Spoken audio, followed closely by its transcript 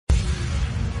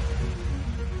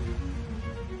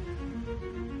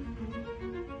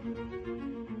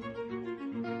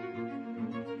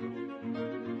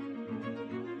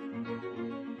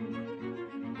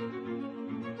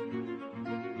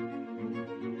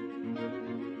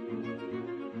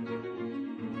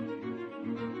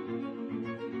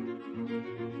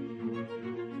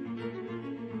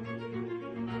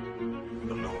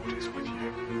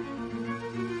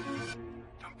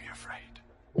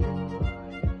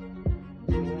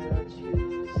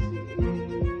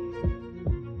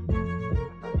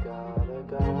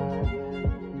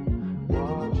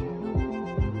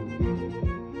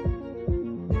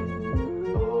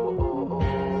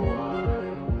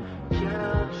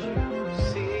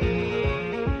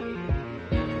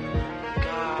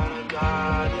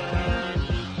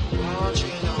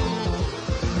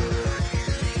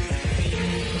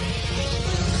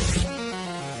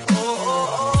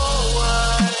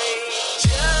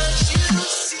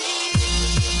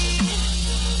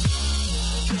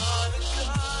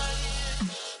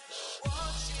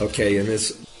Okay, in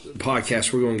this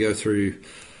podcast, we're going to go through,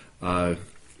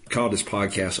 called this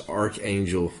podcast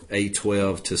Archangel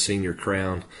A12 to Senior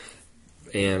Crown.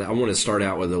 And I want to start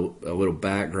out with a little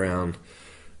background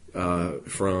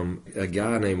from a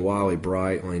guy named Wiley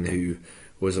Breitling, who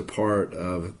was a part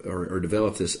of or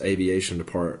developed this aviation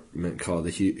department called the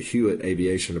Hewitt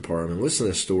Aviation Department. Listen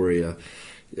to this story.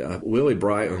 Willie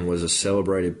Breitling was a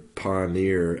celebrated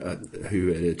pioneer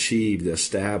who had achieved the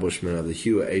establishment of the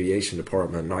Hewitt Aviation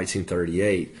Department in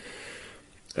 1938.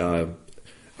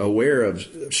 Aware of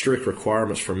strict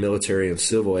requirements for military and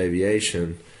civil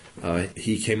aviation,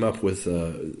 he came up with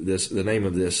the name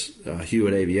of this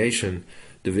Hewitt Aviation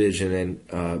Division,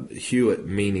 and Hewitt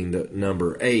meaning the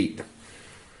number 8.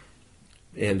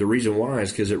 And the reason why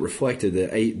is because it reflected the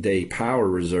 8-day power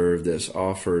reserve that's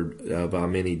offered by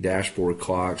many dashboard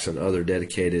clocks and other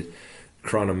dedicated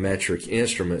chronometric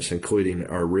instruments, including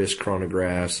our wrist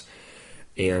chronographs.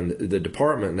 And the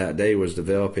department that day was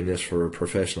developing this for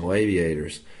professional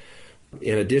aviators.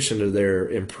 In addition to their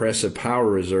impressive power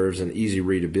reserves and easy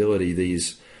readability,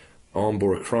 these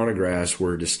onboard chronographs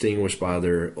were distinguished by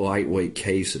their lightweight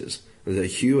cases. The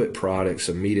Hewitt products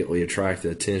immediately attracted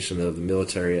the attention of the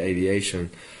military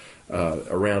aviation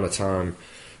around a time,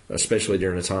 especially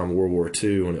during the time of World War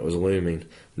II when it was looming.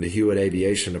 The Hewitt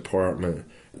Aviation Department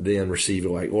then received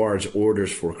large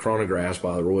orders for chronographs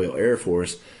by the Royal Air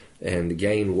Force and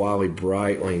gained Wiley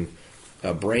Breitling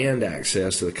brand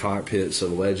access to the cockpits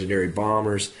of legendary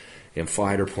bombers and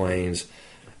fighter planes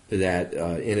that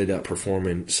ended up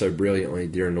performing so brilliantly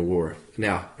during the war.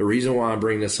 Now, the reason why I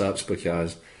bring this up is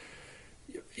because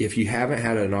if you haven't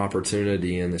had an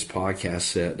opportunity in this podcast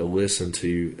set to listen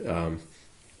to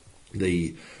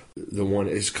the one,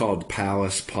 it's called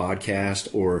Palace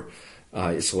Podcast, or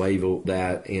it's labeled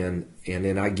that, and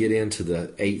then I get into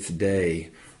the 8th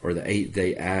day or the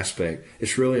 8th-day aspect.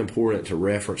 It's really important to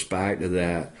reference back to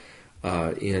that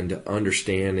in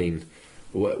understanding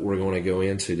what we're going to go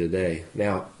into today.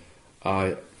 Now,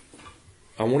 I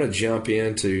want to jump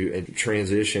into and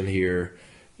transition here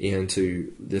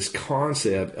into this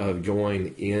concept of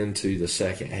going into the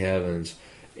second heavens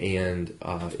and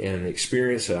an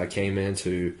experience that I came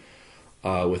into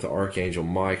with the Archangel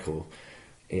Michael.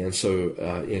 And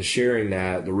so in sharing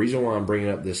that, the reason why I'm bringing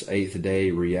up this 8th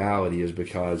day reality is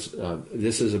because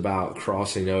this is about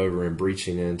crossing over and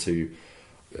breaching into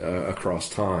across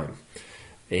time.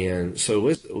 And so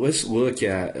let's look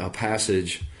at a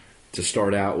passage to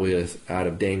start out with out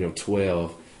of Daniel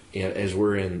 12 as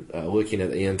we're in looking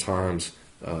at the end times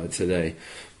today.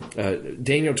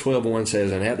 Daniel 12:1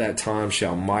 says, "And at that time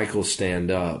shall Michael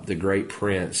stand up, the great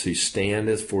prince, who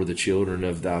standeth for the children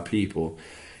of thy people.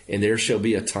 And there shall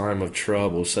be a time of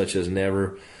trouble, such as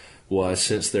never was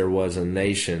since there was a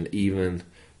nation, even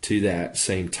to that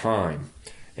same time.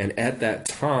 And at that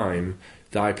time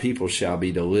thy people shall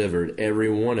be delivered, every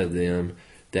one of them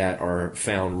that are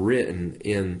found written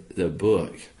in the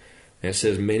book." And it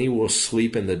says, "Many will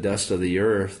sleep in the dust of the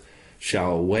earth,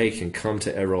 shall awake and come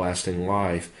to everlasting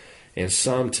life, and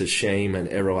some to shame and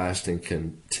everlasting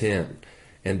contempt.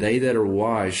 And they that are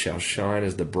wise shall shine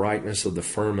as the brightness of the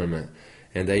firmament,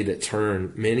 and they that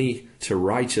turn many to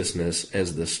righteousness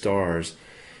as the stars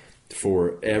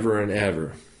for ever and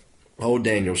ever. O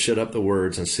Daniel, shut up the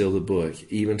words and seal the book,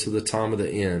 even to the time of the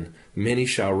end. Many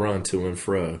shall run to and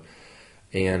fro,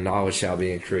 and knowledge shall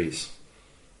be increased."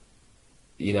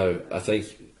 You know, I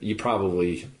think you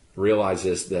probably realize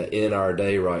this, that in our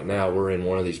day right now, we're in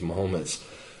one of these moments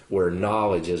where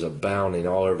knowledge is abounding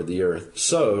all over the earth.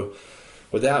 So,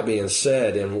 with that being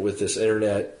said, and with this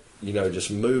internet, just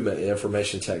movement in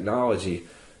information technology,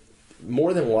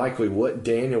 more than likely what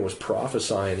Daniel was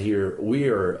prophesying here, we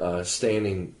are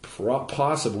standing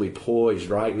possibly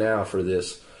poised right now for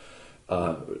this,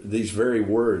 these very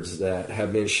words that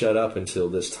have been shut up until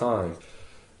this time.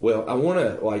 Well, I want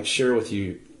to share with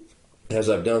you,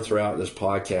 as I've done throughout this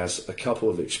podcast, a couple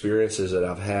of experiences that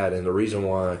I've had, and the reason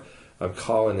why I'm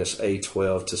calling this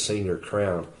A12 to Senior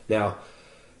Crown. Now,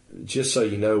 just so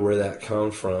you know where that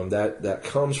comes from, that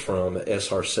comes from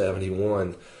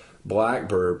SR-71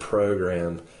 Blackbird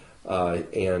program,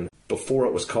 and before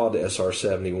it was called the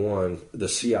SR-71, the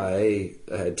CIA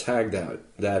had tagged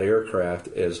that aircraft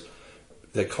as,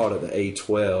 they called it the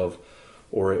A12,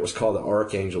 or it was called the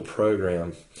Archangel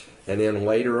program. And then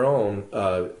later on,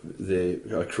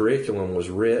 the curriculum was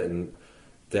written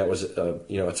that was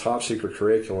a top secret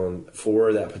curriculum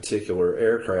for that particular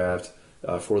aircraft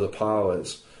for the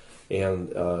pilots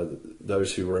and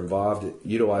those who were involved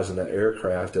utilizing that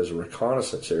aircraft as a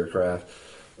reconnaissance aircraft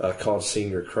called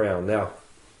Senior Crown. Now,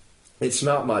 it's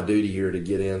not my duty here to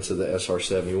get into the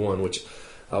SR-71, which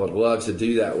I would love to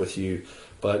do that with you,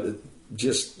 But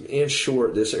just in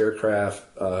short, this aircraft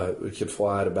could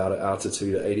fly at about an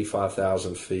altitude of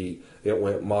 85,000 feet. It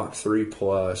went Mach 3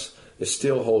 plus. It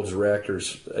still holds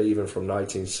records even from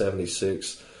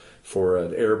 1976 for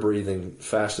an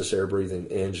fastest air-breathing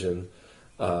engine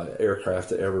aircraft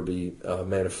to ever be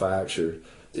manufactured.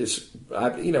 It's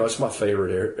my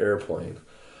favorite airplane.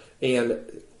 And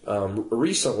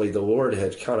recently the Lord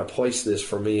had kind of placed this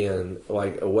for me in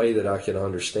like a way that I can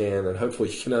understand, and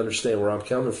hopefully you can understand where I'm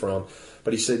coming from.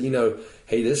 But he said,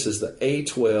 hey, this is the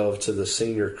A-12 to the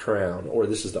Senior Crown, or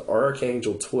this is the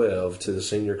Archangel 12 to the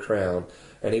Senior Crown.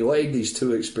 And he laid these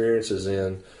two experiences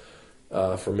in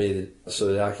for me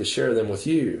so that I could share them with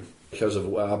you, because of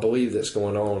what I believe that's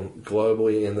going on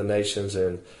globally in the nations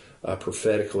and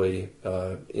prophetically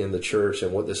in the church,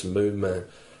 and what this movement,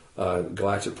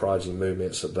 Galactic Prodigy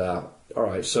movement, is about. All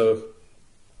right, so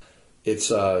it's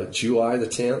July the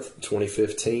 10th,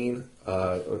 2015.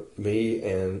 Me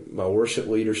and my worship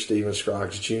leader, Stephen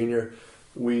Scroggs Jr.,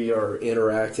 we are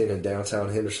interacting in downtown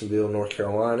Hendersonville, North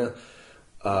Carolina.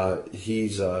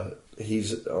 He's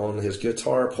on his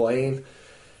guitar playing,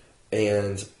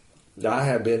 and I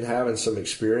have been having some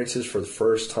experiences for the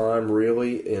first time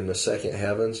really in the second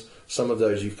heavens. Some of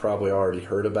those you've probably already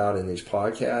heard about in these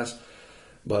podcasts.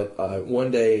 But one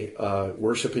day,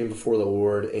 worshiping before the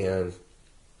Lord, and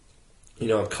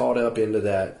I'm caught up into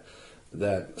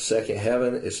that second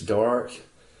heaven. It's dark,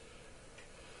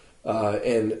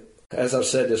 and as I've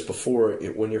said this before,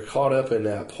 when you're caught up in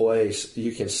that place,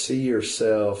 you can see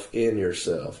yourself in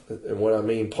yourself. And what I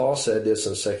mean, Paul said this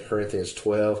in 2 Corinthians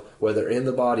 12, whether in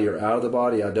the body or out of the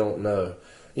body, I don't know.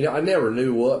 I never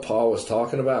knew what Paul was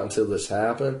talking about until this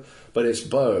happened, but it's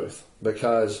both.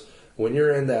 Because when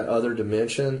you're in that other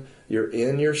dimension, you're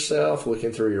in yourself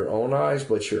looking through your own eyes,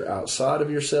 but you're outside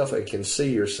of yourself and can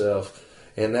see yourself.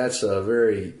 And that's a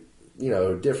very,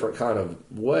 different kind of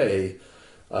way.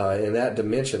 And that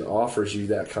dimension offers you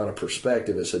that kind of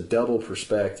perspective. It's a double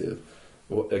perspective.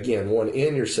 Again, one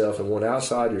in yourself and one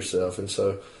outside yourself. And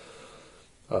so,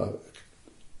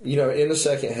 in the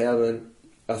second heaven,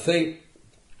 I think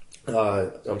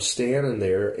I'm standing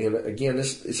there. And again,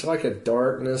 it's like a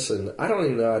darkness. And I don't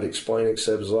even know how to explain it,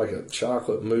 except it's like a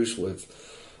chocolate mousse with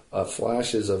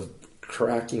flashes of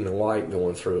cracking light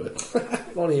going through it.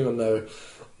 I don't even know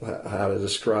how to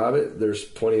describe it. There's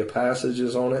plenty of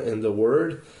passages on it in the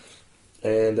Word,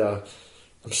 and I'm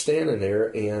standing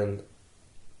there, and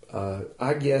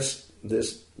I guess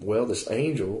this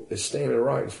angel is standing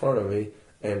right in front of me,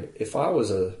 and if I was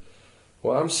I'm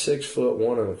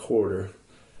 6'1¼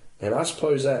 and I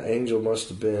suppose that angel must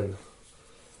have been,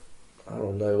 I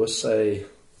don't know, let's say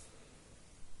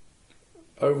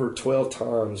over 12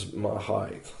 times my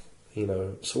height,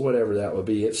 so whatever that would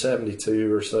be, at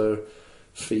 72 or so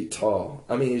feet tall.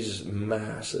 I mean, he's just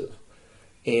massive.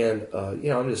 And,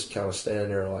 I'm just kind of standing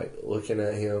there, like, looking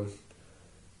at him.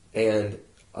 And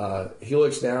he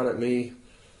looks down at me,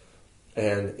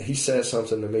 and he says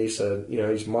something to me. He said,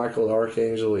 he's Michael the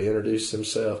Archangel. He introduced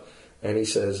himself, and he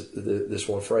says this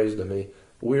one phrase to me: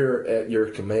 "We're at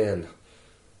your command."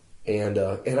 And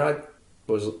I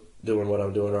was doing what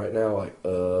I'm doing right now,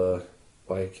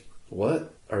 like,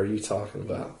 what are you talking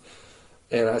about?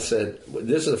 And I said,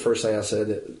 this is the first thing I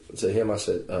said to him. I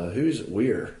said, who's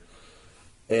we're?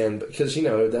 And because,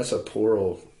 that's a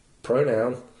plural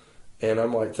pronoun. And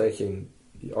I'm like thinking,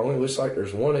 it only looks like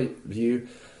there's one of you.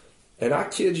 And I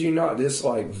kid you not, this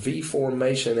like V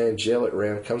formation angelic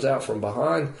realm comes out from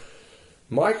behind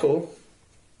Michael.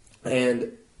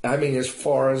 And I mean, as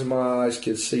far as my eyes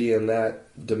could see in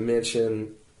that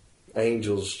dimension,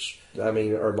 angels,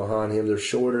 are behind him. They're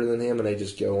shorter than him, and they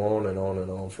just go on and on and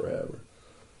on forever.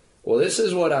 Well, this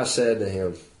is what I said to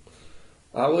him.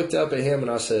 I looked up at him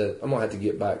and I said, I'm going to have to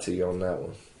get back to you on that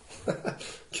one.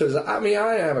 Because, I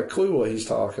have a clue what he's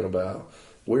talking about.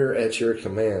 We're at your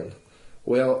command.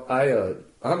 Well,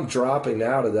 I'm dropping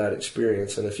out of that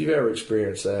experience. And if you've ever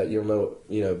experienced that, you'll know,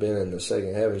 been in the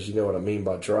second heavens, you know what I mean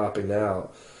by dropping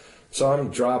out. So I'm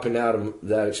dropping out of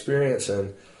that experience.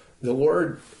 And the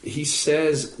Lord, He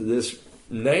says this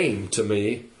name to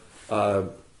me,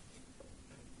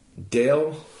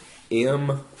 Del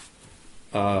M,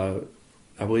 I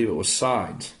believe it was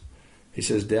Sides. He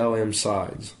says Del M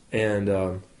Sides, and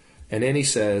then he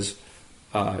says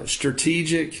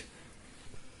strategic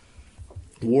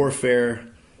warfare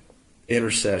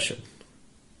intercession.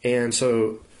 And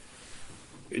so,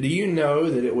 do you know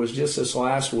that it was just this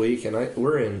last week? And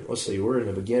we're in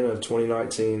the beginning of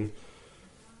 2019,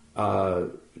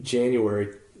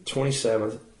 January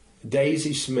 27th.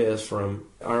 Daisy Smith from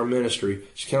our ministry,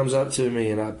 she comes up to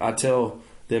me, and I tell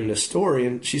them this story,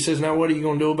 and she says, now what are you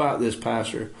going to do about this,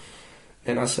 Pastor?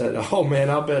 And I said, oh, man,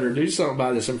 I better do something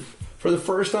about this. And for the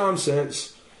first time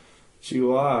since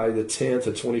July the 10th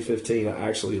of 2015, I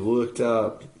actually looked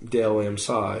up Dale M.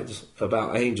 Sides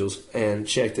about angels, and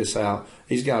check this out.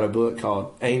 He's got a book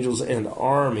called Angels in the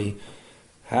Army,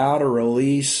 How to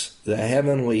Release the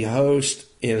Heavenly Host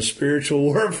in Spiritual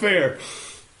Warfare.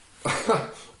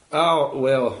 Oh,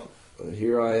 well,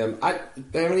 here I am. I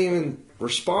haven't even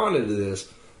responded to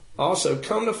this. Also,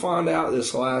 come to find out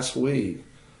this last week.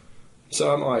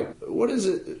 So I'm like, what is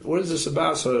it? What is this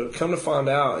about? So come to find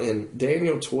out in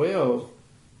Daniel 12,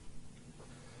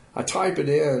 I type it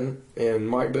in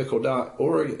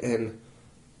MikeBickle.org, and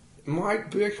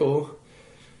Mike Bickle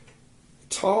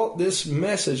taught this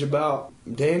message about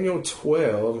Daniel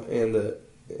 12 and the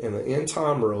end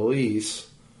time release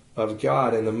of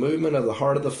God and the movement of the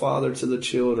heart of the Father to the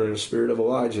children in the spirit of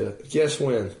Elijah. Guess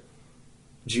when?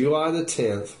 July the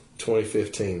 10th,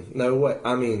 2015. No, what?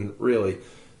 I mean, really.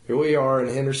 Here we are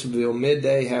in Hendersonville,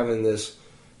 midday, having this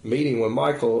meeting with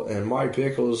Michael, and Mike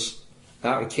Bickle's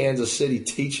out in Kansas City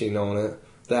teaching on it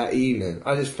that evening.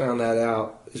 I just found that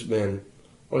out. It's been,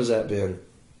 what has that been?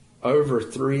 Over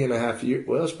 3.5 years.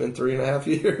 Well, it's been 3.5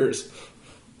 years.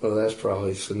 Well, that's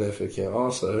probably significant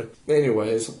also.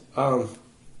 Anyways,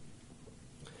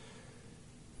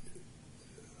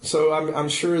 so I'm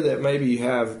sure that maybe you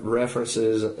have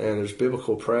references and there's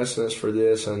biblical precedence for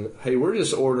this. And hey, we're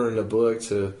just ordering the book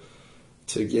to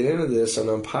get into this and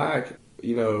unpack,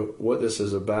 what this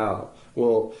is about.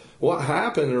 Well, what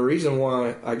happened, the reason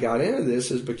why I got into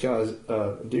this is because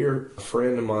a dear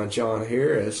friend of mine, John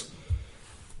Harris,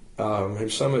 who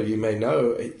some of you may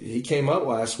know, he came up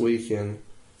last week and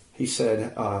he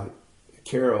said,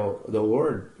 Carol, the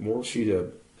Lord wants you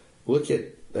to look at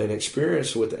an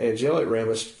experience with the angelic realm.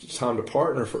 It's time to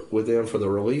partner with them for the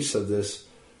release of this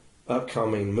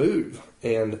upcoming move.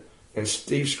 And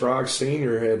Steve Scroggs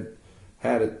Sr.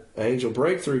 had an angel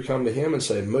breakthrough come to him and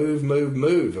say, move, move,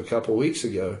 move, a couple weeks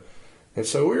ago. And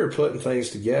so we were putting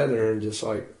things together and just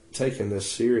like taking this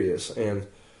serious. And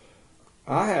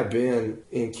I have been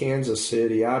in Kansas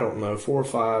City, I don't know, 4 or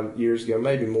 5 years ago,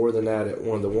 maybe more than that, at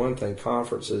one of the One Thing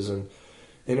conferences. And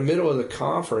in the middle of the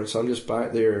conference, I'm just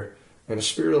back there, and the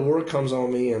Spirit of the Lord comes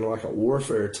on me in like a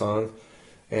warfare tongue,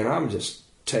 and I'm just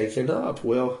taken up.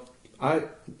 Well, I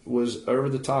was over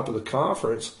the top of the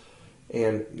conference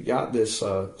and got this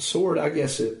sword. I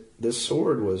guess this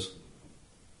sword was,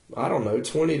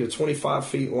 20 to 25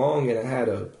 feet long, and it had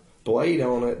a blade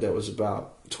on it that was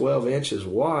about 12 inches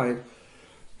wide.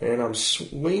 And I'm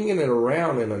swinging it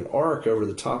around in an arc over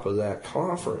the top of that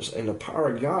conference, and the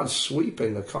power of God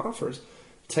sweeping the conference.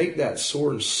 Take that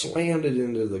sword and slammed it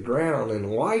into the ground,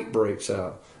 and light breaks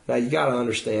out. Now, you got to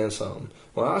understand something.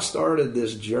 When I started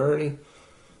this journey,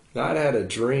 I'd had a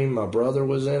dream. My brother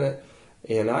was in it,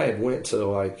 and I had went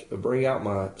to bring out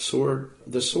my sword.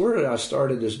 The sword that I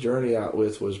started this journey out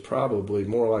with was probably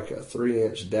more like a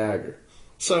 3-inch dagger.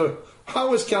 So I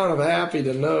was kind of happy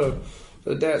to know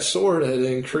that sword had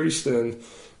increased in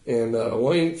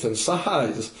length and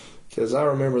size. Because I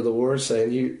remember the Lord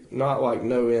saying, you not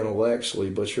know intellectually,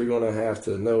 but you're going to have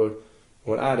to know.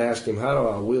 When I'd ask him, how do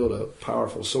I wield a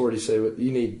powerful sword? He said, well,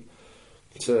 you need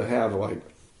to have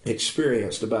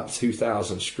experienced about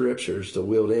 2,000 scriptures to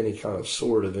wield any kind of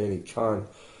sword of any kind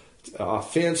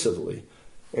offensively.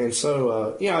 And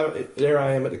so, there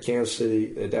I am at the Kansas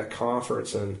City at that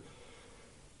conference, and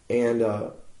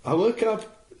I look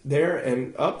up there,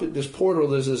 and up at this portal,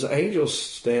 there's this angel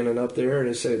standing up there, and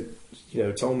he said,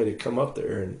 told me to come up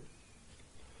there,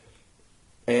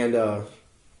 and the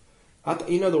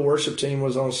worship team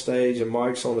was on stage, and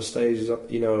Mike's on the stage,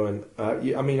 and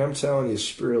I'm telling you, the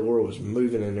Spirit of the Lord was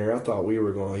moving in there. I thought we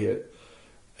were going to hit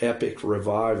epic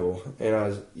revival, and I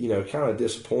was, kind of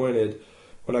disappointed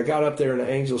when I got up there, and the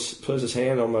angel put his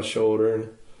hand on my shoulder, and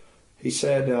he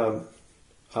said,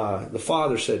 the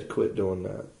Father said, quit doing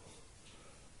that.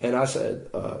 And I said,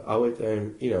 I looked at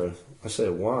him, I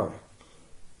said, why?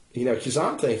 Because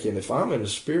I'm thinking, if I'm in the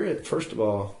Spirit, first of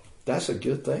all, that's a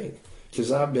good thing.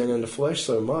 Because I've been in the flesh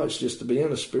so much, just to be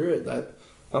in the Spirit, that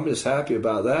I'm just happy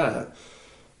about that.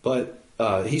 But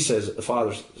he says, the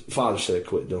Father said,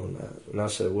 quit doing that. And I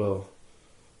said, well,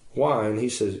 why? And he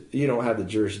says, you don't have the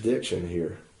jurisdiction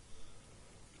here.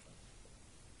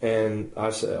 And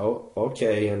I said, oh,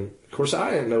 okay. And of course,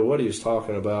 I didn't know what he was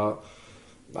talking about.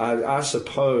 I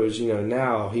suppose,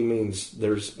 now he means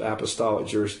there's apostolic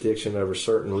jurisdiction over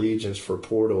certain regions for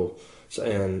portals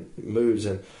and moves.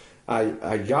 And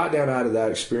I got down out of that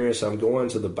experience. I'm going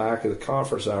to the back of the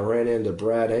conference. I ran into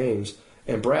Brad Ames,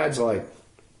 and Brad's like,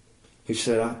 he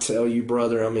said, I tell you,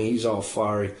 brother, he's all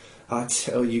fiery. I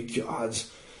tell you, God's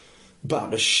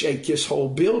about to shake this whole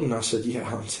building. I said, yeah,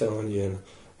 I'm telling you, and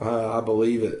I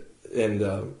believe it. And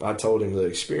I told him the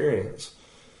experience.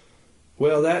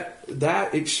 Well,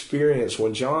 that experience,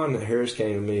 when John Harris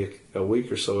came to me a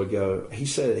week or so ago, he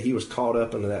said that he was caught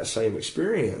up into that same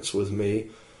experience with me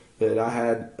that I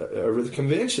had over the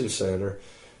convention center.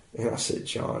 And I said,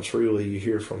 John, truly you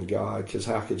hear from God, because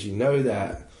how could you know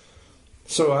that?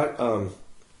 So I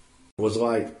was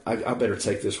like, I better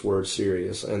take this word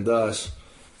serious. And thus,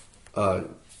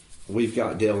 we've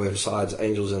got Dale Inside's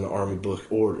Angels in the Army book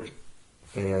ordered.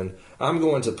 And I'm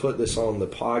going to put this on the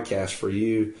podcast for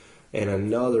you, and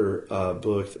another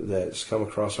book that's come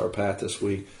across our path this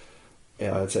week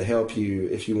to help you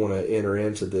if you want to enter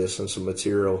into this, and some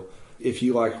material if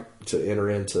you like to enter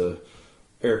into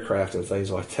aircraft and things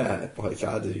like that, like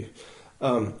I do.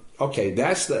 Okay,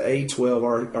 that's the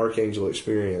A12 Archangel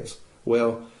experience.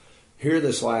 Well, here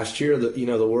this last year,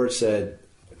 the word said,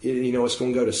 it's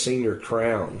going to go to senior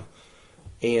crown.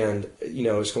 And,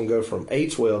 it's going to go from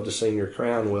A12 to senior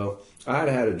crown. Well, I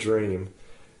had a dream.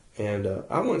 And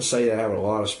I wouldn't say I have a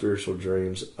lot of spiritual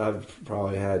dreams. I've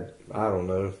probably had, I don't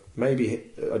know,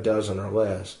 maybe a dozen or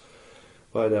less.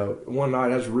 But one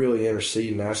night I was really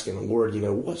interceding, asking the Lord,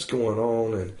 what's going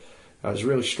on? And I was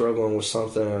really struggling with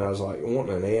something, and I was like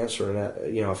wanting an answer.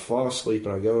 And I fall asleep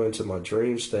and I go into my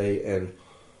dream state, and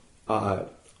I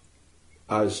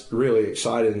was really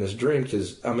excited in this dream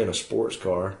because I'm in a sports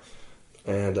car,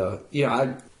 and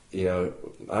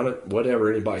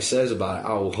whatever anybody says about it,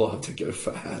 I would love to go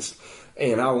fast,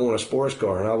 and I want a sports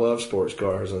car, and I love sports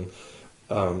cars, and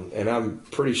I'm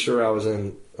pretty sure I was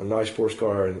in a nice sports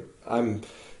car, and I'm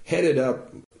headed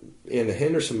up into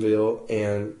Hendersonville,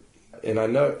 and I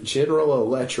know General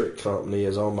Electric Company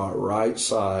is on my right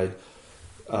side,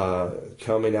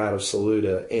 coming out of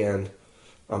Saluda, and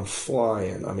I'm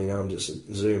flying. I mean, I'm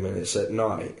just zooming. It's at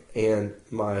night, and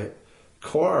my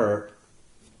car,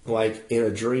 like in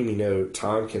a dream,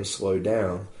 time can slow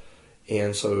down.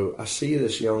 And so I see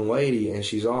this young lady, and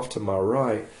she's off to my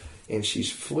right, and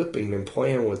she's flipping and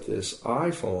playing with this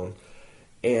iPhone.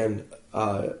 And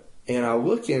I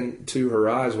look into her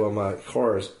eyes while my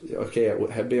car is, I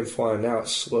had been flying. Now it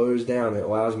slows down. It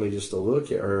allows me just to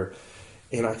look at her.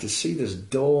 And I can see this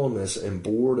dullness and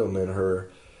boredom in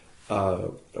her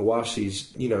while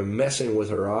she's, messing with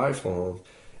her iPhone.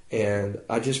 And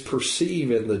I just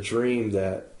perceive in the dream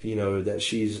that, that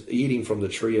she's eating from the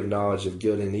tree of knowledge of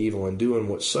good and evil and doing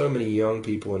what so many young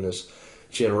people in this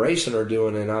generation are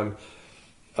doing. And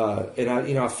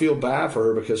I feel bad for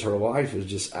her because her life is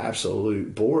just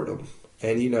absolute boredom.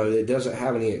 And, it doesn't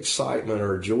have any excitement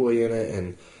or joy in it.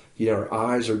 And, her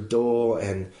eyes are dull.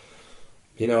 And,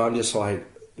 I'm just like,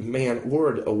 man,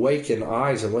 Lord, awaken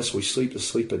eyes unless we sleep the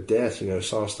sleep of death,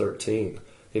 Psalms 13.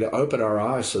 Open our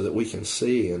eyes so that we can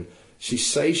see. And she's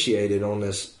satiated on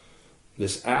this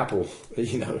apple,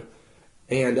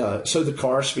 And so the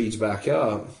car speeds back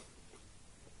up.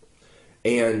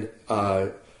 And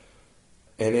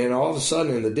then all of a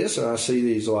sudden in the distance, I see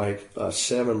these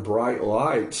 7 bright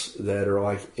lights that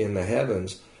are in the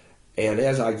heavens. And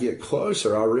as I get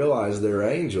closer, I realize they're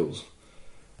angels.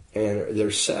 And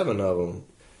there's 7 of them.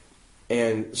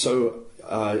 And so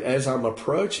as I'm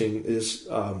approaching this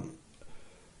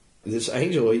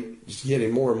angel, he's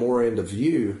getting more and more into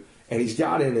view. And he's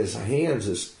got in his hands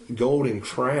this golden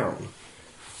crown.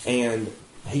 And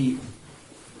he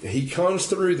comes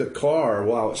through the car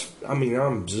while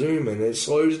I'm zooming. It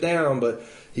slows down, but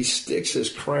he sticks his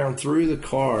crown through the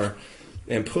car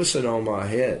and puts it on my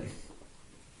head.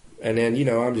 And then,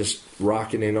 I'm just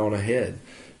rocking it on ahead.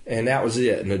 And that was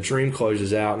it. And the dream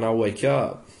closes out and I wake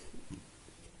up.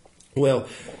 Well,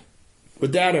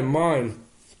 with that in mind,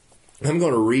 I'm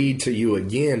going to read to you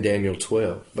again Daniel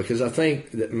 12, because I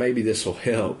think that maybe this will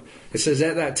help. It says,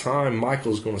 at that time,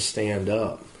 Michael's going to stand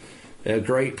up, a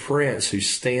great prince who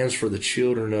stands for the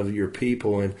children of your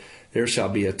people, and there shall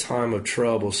be a time of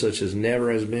trouble such as never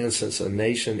has been since a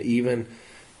nation, even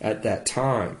at that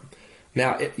time.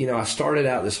 Now, I started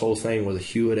out this whole thing with the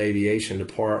Hewitt Aviation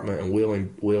Department and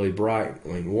Willie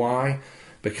Breitling. Why?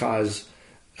 Because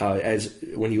as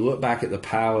when you look back at the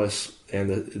palace and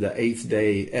the 8th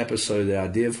day episode that I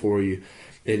did for you,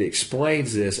 it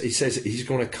explains this. He says he's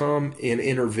going to come and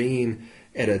intervene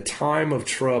at a time of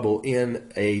trouble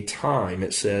in a time,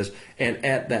 it says, and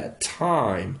at that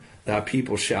time thy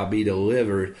people shall be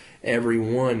delivered, every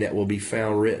one that will be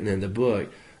found written in the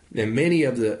book. And many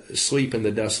of the sleep in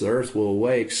the dust of the earth will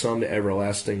awake, some to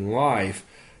everlasting life,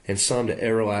 and some to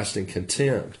everlasting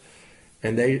contempt.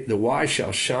 And the wise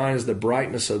shall shine as the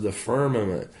brightness of the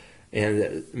firmament,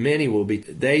 and many will be,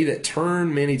 they that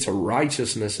turn many to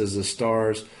righteousness as the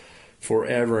stars,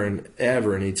 forever and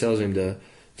ever. And he tells him to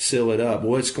seal it up.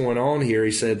 What's going on here?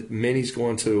 He said, many's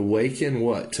going to awaken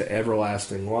what? To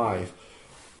everlasting life.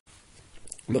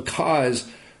 Because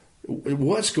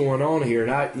what's going on here,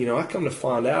 and I come to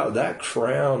find out that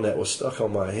crown that was stuck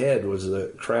on my head was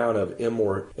the crown of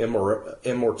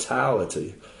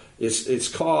immortality. It's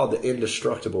called the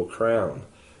indestructible crown.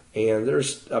 And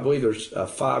I believe there's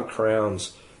 5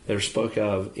 crowns that are spoke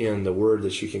of in the Word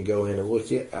that you can go in and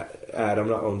look at. I'm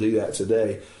not going to do that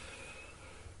today.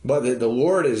 But the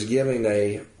Lord is giving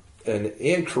an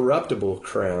incorruptible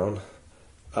crown,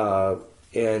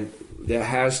 and that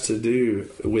has to do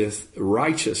with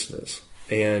righteousness.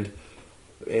 And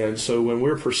so when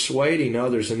we're persuading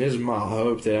others, and this is my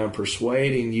hope, that I'm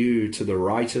persuading you to the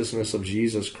righteousness of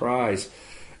Jesus Christ,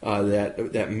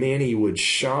 that many would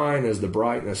shine as the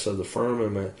brightness of the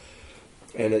firmament,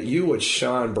 and that you would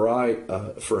shine bright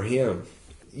for Him.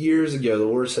 Years ago, the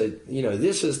Lord said,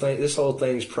 this whole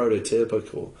thing's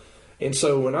prototypical. And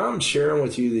so when I'm sharing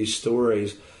with you these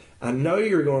stories, I know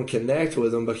you're going to connect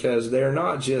with them because they're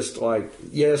not just like,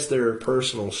 yes, they're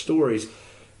personal stories,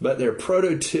 but they're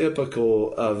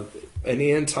prototypical of an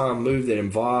end-time move that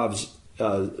involves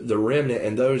the remnant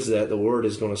and those that the Lord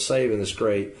is going to save in this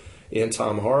great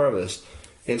end-time harvest.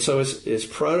 And so it's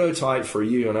prototype for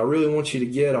you, and I really want you to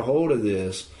get a hold of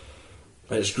this.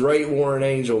 This great warring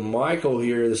angel Michael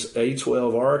here, this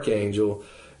A12 archangel,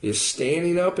 is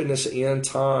standing up in this end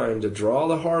time to draw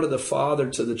the heart of the father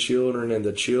to the children and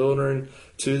the children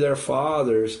to their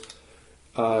fathers,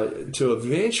 to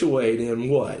eventuate in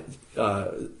what?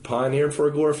 Pioneering for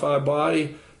a glorified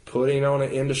body, putting on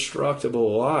an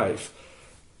indestructible life.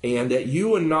 And that you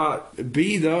would not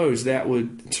be those that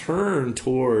would turn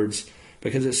towards,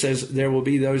 because it says there will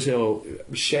be those that will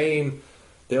shame,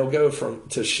 they'll go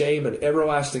to shame and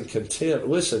everlasting contempt.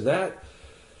 Listen,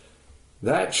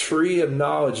 that tree of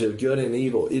knowledge of good and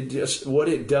evil, what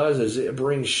it does is it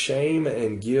brings shame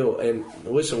and guilt. And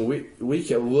listen, we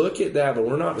can look at that, but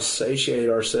we're not to satiate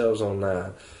ourselves on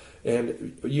that.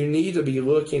 And you need to be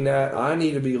looking at, I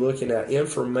need to be looking at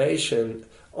information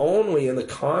only in the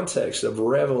context of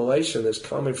revelation that's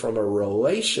coming from a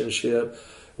relationship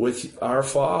with our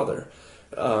Father.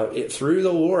 Through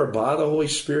the Lord, by the Holy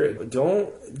Spirit. Don't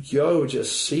go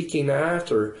just seeking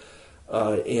after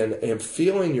and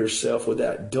filling yourself with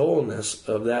that dullness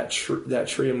of that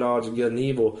tree of knowledge of good and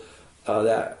evil.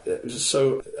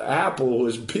 So Apple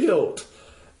was built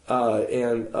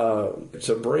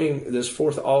to bring this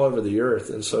forth all over the earth.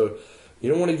 And so you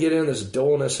don't want to get in this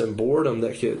dullness and boredom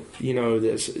that could,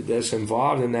 that's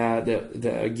involved in that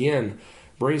again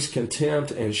brings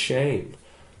contempt and shame.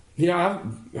 I've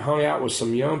hung out with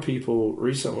some young people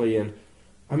recently, and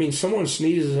someone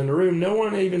sneezes in the room, no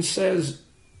one even says,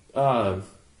 bless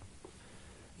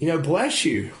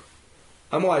you.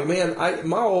 I'm like, man,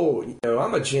 I'm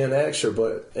a Gen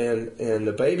Xer, and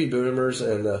the baby boomers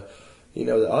and the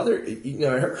other,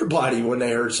 everybody, when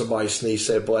they heard somebody sneeze,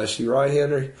 said, bless you, right,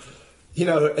 Henry?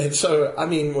 And so,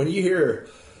 when you hear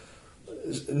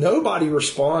nobody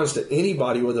responds to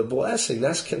anybody with a blessing,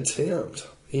 that's contempt,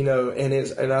 and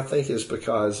I think it's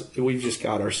because we've just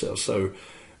got ourselves so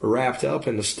wrapped up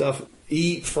in the stuff.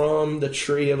 Eat from the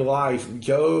tree of life.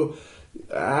 Go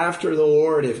after the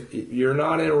Lord. If you're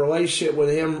not in a relationship with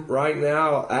Him right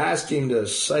now, ask Him to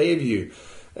save you.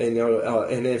 And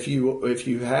if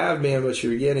you have been, but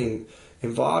you're getting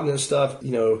involved in stuff,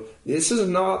 this is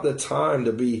not the time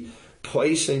to be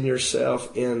placing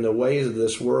yourself in the ways of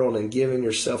this world and giving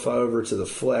yourself over to the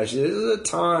flesh. It is the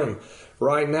time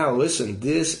right now. Listen,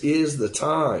 this is the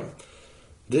time.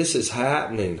 This is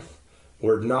happening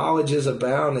where knowledge is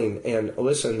abounding. And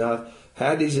listen, I've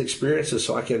had these experiences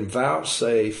so I can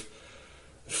vouchsafe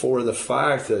for the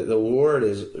fact that the Lord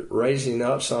is raising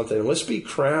up something. Let's be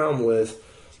crowned with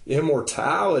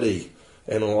immortality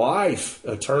and life,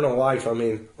 eternal life.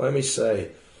 Let me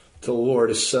say, the Lord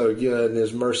is so good and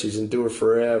His mercies endure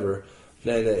forever,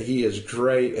 and that He is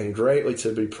great and greatly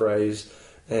to be praised,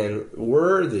 and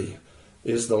worthy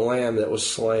is the Lamb that was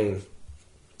slain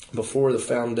before the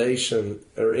foundation,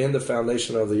 or in the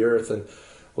foundation of the earth. And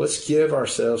let's give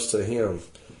ourselves to Him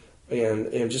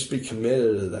and just be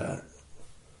committed to that.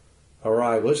 All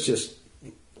right, let's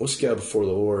go before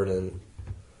the Lord. And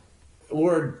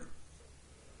Lord,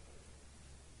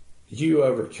 You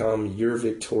overcome, You're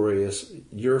victorious,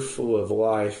 You're full of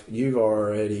life, You've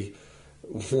already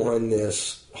won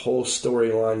this whole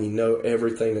storyline. You know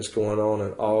everything that's going on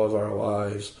in all of our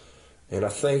lives. And I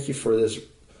thank You for this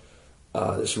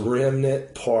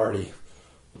remnant party,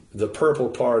 the purple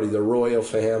party, the royal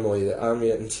family that I'm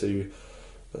getting to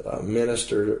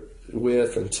minister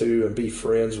with and be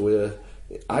friends with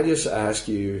I just ask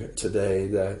you today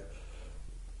that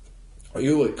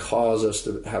you would cause us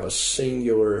to have a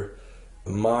singular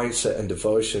mindset and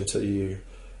devotion to you.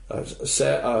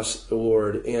 Set us,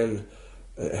 Lord, in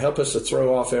help us to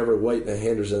throw off every weight that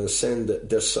hinders and the sin that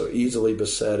does so easily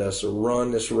beset us, to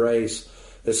run this race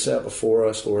that's set before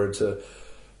us, Lord, to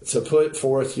put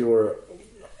forth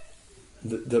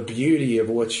the beauty of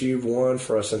what you've won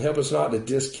for us, and help us not to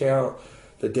discount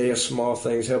the day of small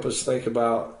things. Help us think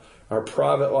about our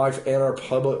private life and our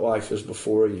public life is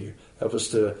before you. Help us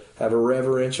to have a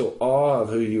reverential awe of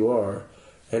who you are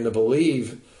and to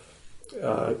believe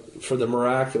for the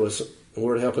miraculous.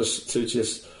 Lord, help us to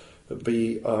just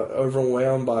be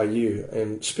overwhelmed by you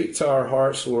and speak to our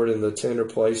hearts, Lord, in the tender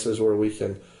places where we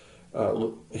can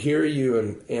hear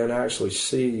you and actually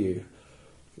see you.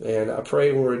 And I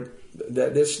pray, Lord,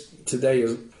 that this today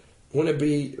wouldn't it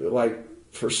be like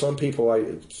for some people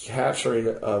like capturing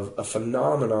of a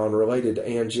phenomenon related to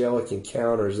angelic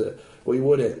encounters, that we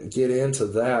wouldn't get into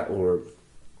that, Lord,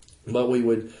 but we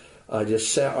would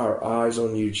just set our eyes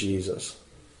on you, Jesus.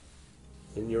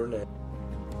 In your name.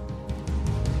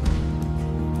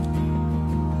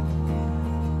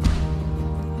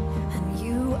 And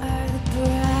you are the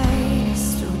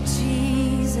brightest, oh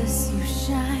Jesus, you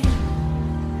shine.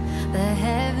 The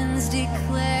heavens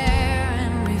declare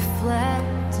and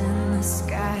reflect in the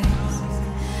skies.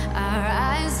 Our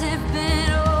eyes have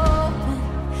been opened,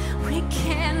 we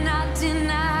cannot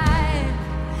deny it.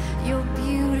 You're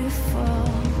beautiful,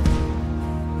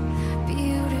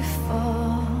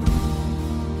 beautiful.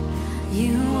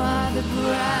 You are the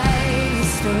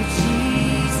brightest, oh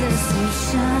Jesus, you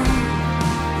shine.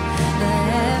 The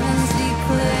heavens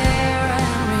declare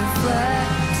and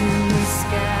reflect in the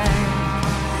sky.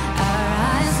 Our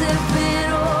eyes have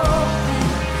been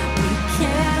opened, we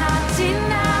cannot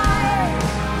deny it.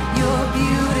 You're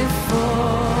beautiful,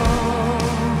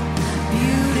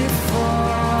 beautiful.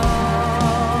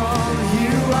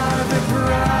 You are the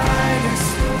brightest,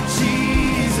 oh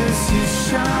Jesus, you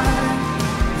shine.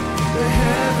 The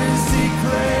heavens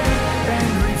declare and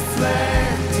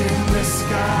reflect in the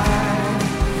sky.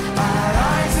 Our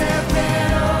eyes have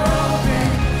been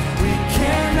opened, we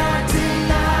cannot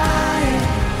deny it.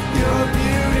 You're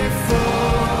beautiful,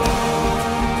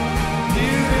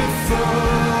 beautiful.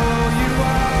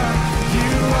 You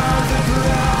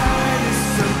are the brightest,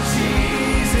 so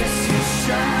Jesus, you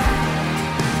shine.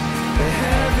 The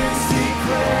heavens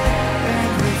declare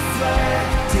and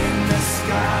reflect in the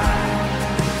sky.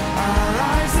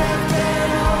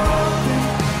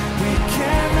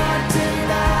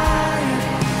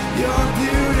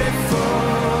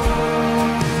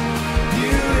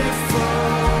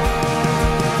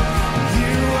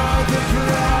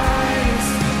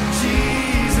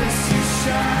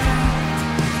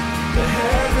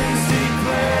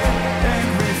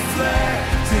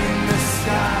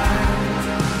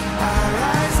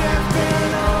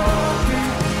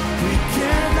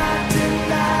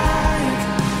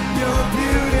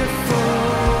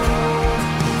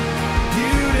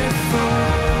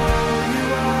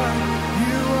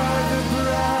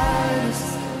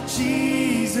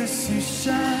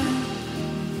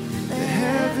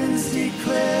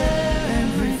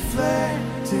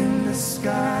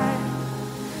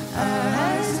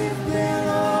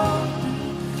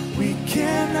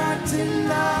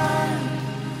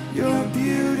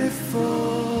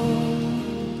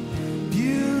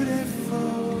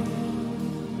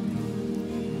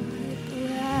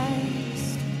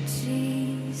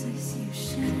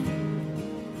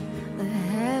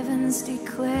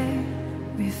 Declare,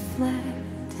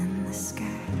 reflect in the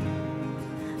sky,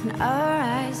 and our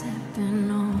eyes have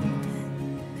been opened.